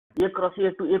A cross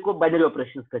A to A को binary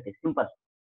operations कहते हैं, simple.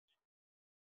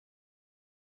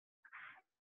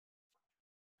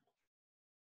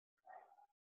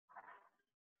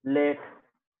 Let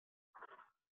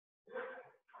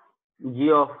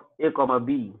G of A comma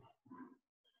B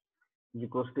is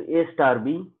equals to A star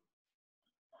B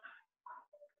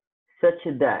such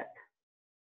that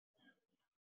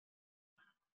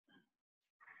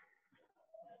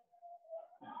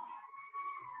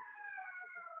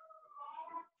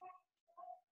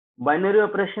binary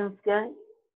operations क्या है?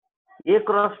 A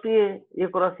cross two A, A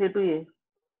cross A to A,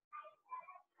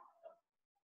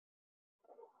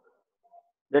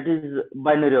 that is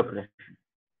binary operation.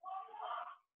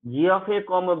 G of A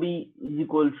comma B is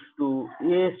equals to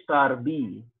A star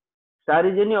B. Star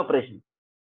is any operation.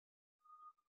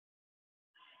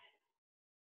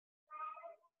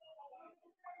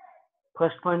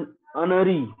 First point,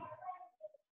 unary.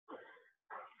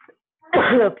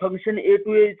 Function A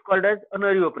to A is called as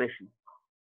unary operation.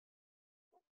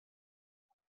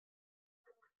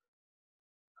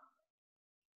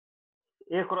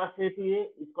 A cross A to A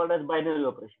is called as binary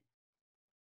operation.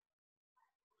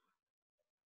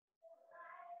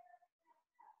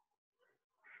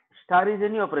 Star is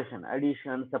any operation,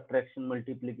 addition, subtraction,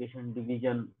 multiplication,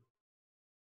 division,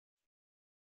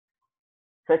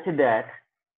 such that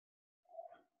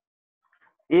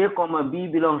A comma B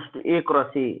belongs to A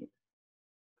cross A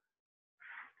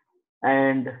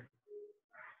and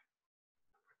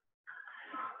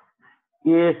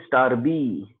A star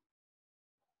B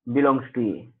belongs to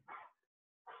A.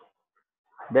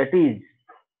 That is,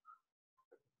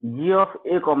 G of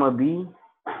A comma B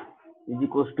is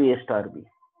equals to A star B,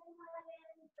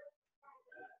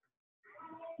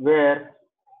 where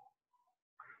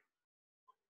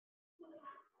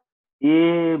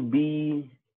A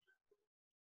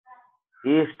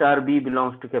star B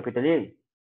belongs to capital A.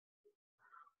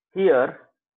 Here,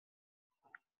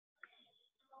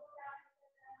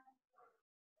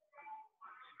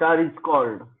 star is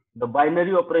called the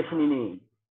binary operation in A.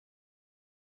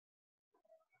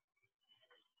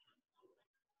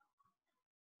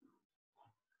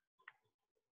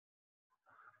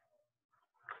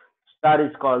 Star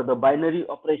is called the binary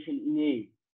operation in A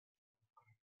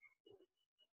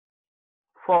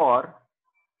for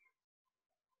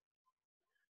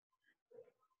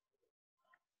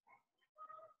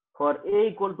A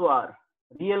equal to R,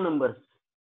 real numbers.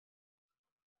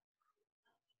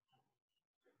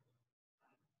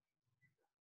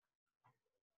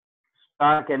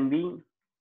 Star can be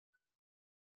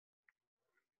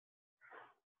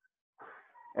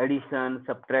addition,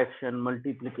 subtraction,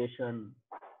 multiplication.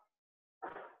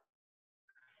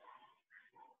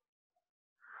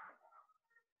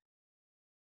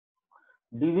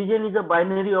 Division is a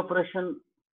binary operation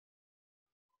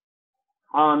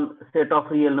on set of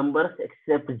real numbers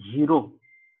except 0.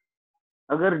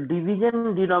 अगर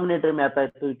division denominator में आता है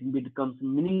तो it becomes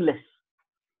meaningless.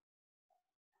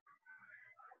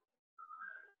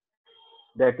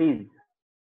 That is,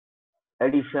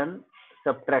 addition,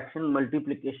 subtraction,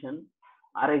 multiplication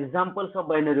are examples of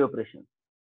binary operation.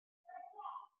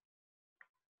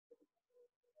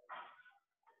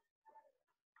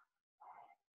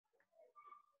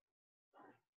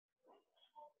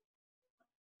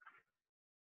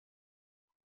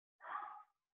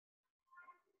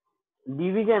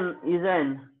 Division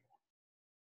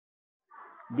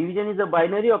is a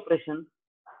binary operation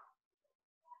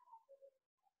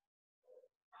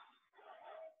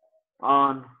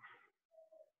on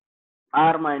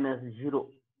R minus 0.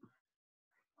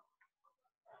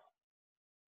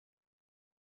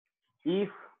 If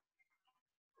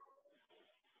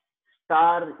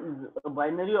star is a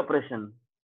binary operation,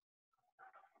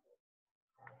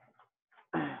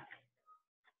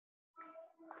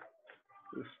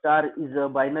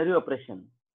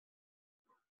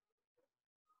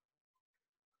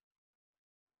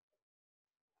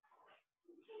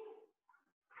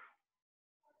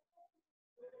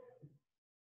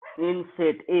 in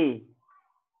set A,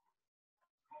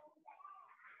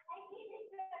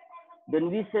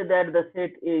 then we say that the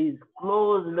set A is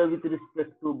closed with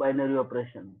respect to binary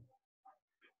operation.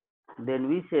 Then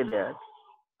we say that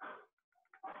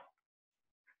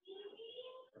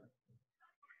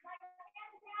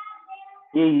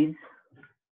A is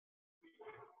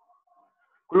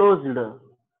closed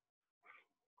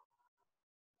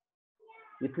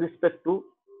with respect to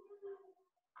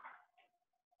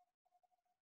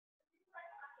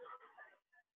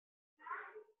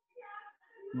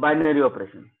binary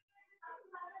operation.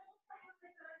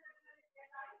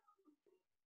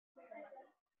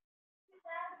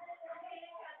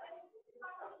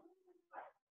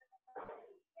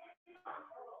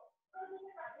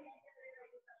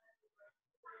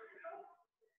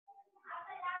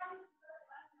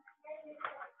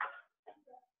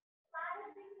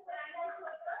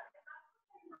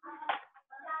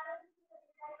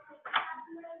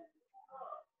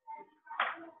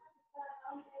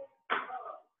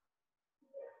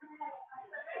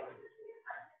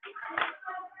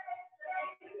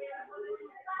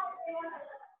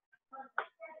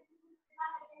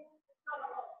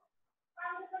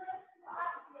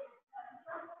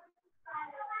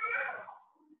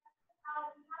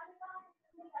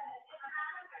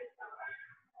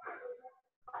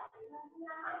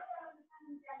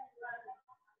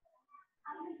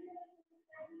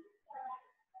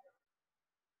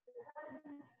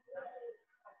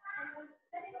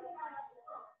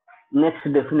 Next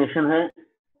definition है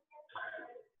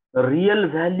real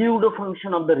valued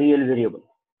function of the real variable.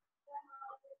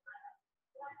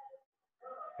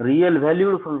 Real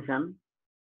valued function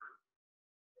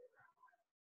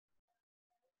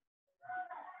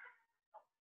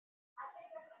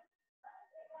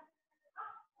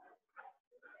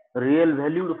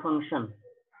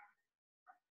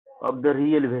of the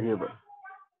real variable.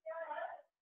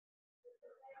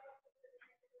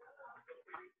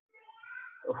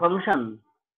 A function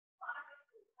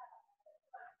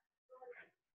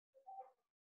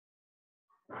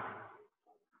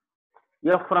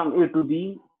f from a to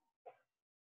b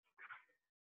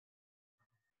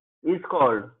is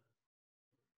called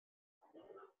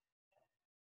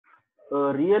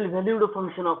a real valued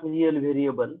function of real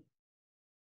variable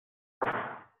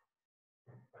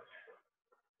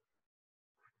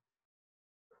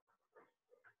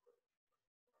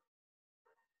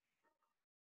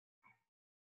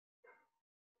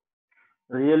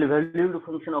real valued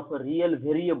function of a real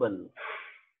variable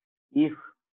if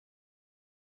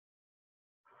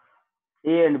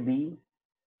a and b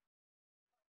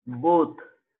both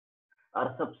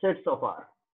are subsets of R.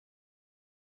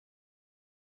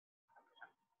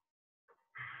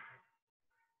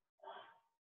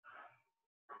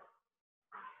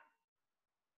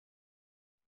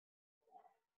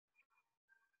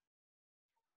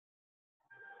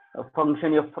 A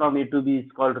function f from a to b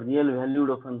is called real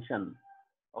valued function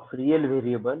of real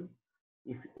variable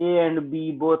if a and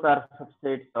b both are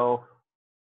subsets of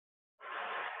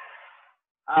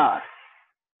R.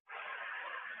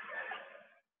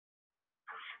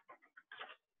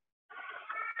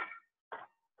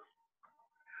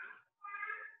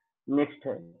 Next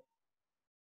है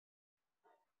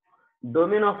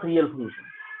domain of real function.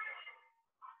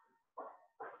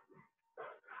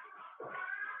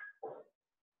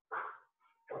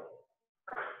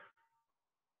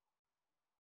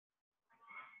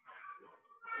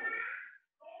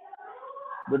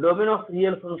 The domain of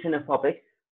real function f of x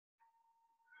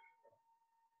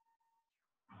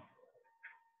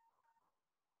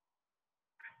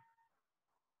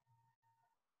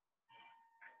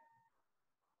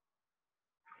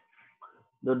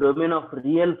the domain of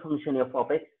real function f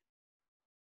of x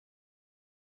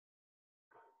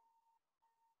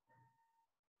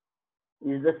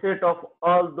is the set of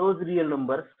all those real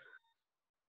numbers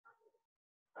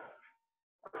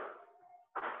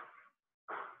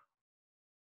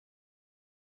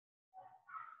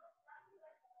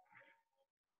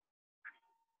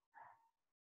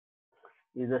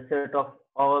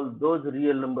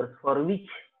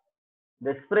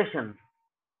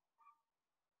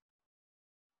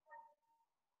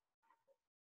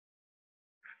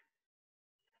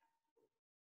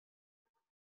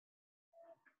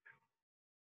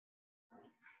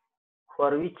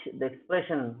for which the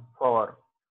expression for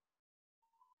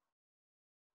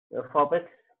f of x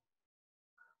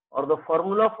or the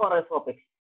formula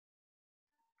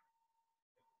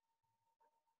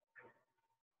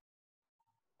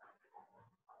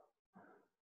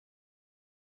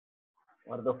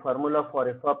for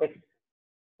f of x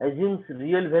assumes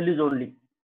real values only.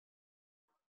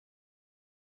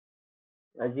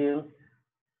 Assumes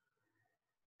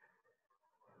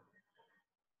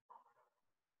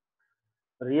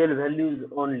real values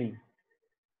only.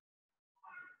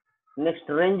 Next,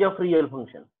 range of real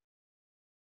function.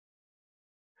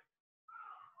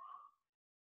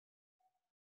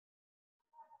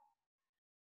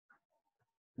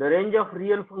 The range of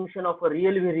real function of a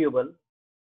real variable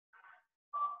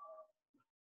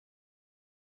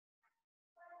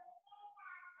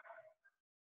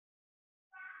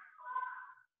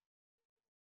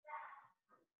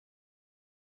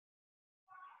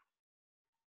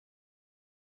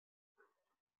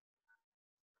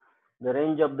the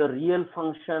range of the real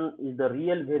function is the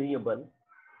real variable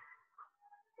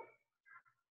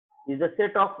is the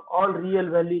set of all real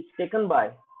values taken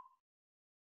by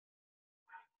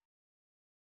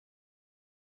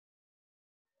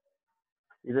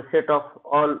is a set of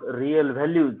all real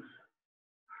values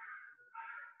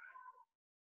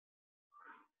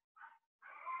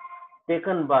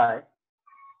taken by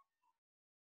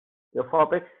f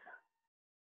of x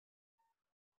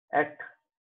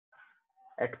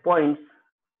at points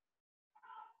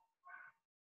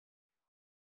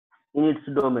in its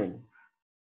domain.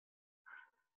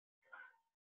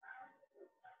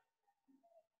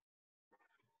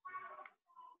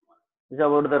 This is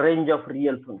about the range of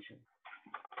real function.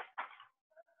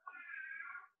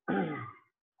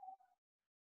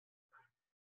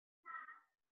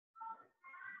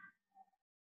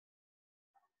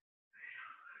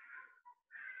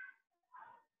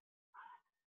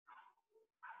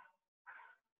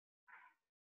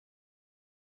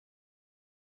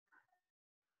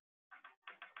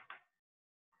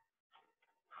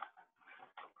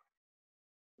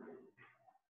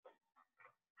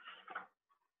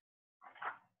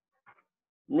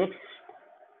 Next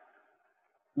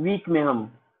week में हम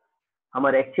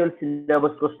हमारे actual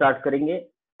syllabus को start करेंगे।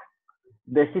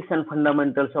 Basics and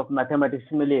fundamentals of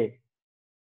mathematics में लिए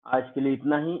आज के लिए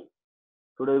इतना ही।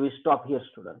 Today we stop here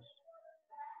students.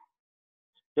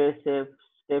 Stay safe,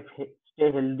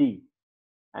 stay healthy,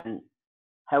 and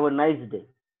have a nice day.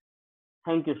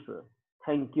 Thank you, sir.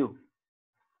 Thank you.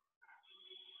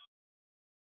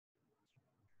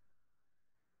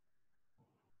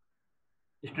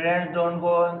 Students, don't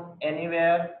go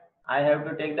anywhere. I have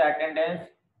to take the attendance.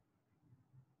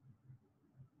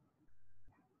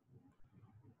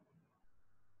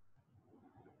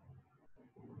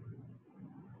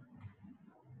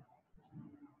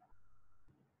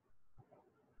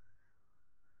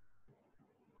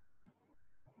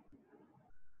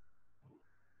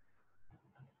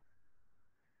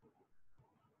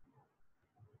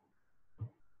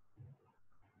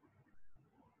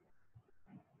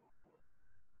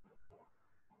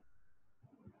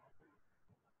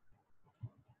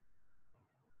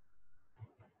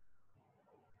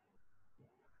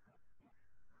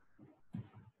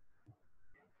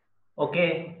 Okay,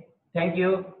 thank you.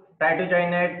 Try to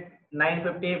join at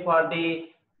 9:50 for the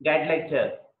GAT lecture.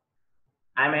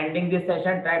 I'm ending this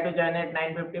session. Try to join at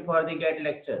 9:50 for the GAT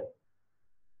lecture.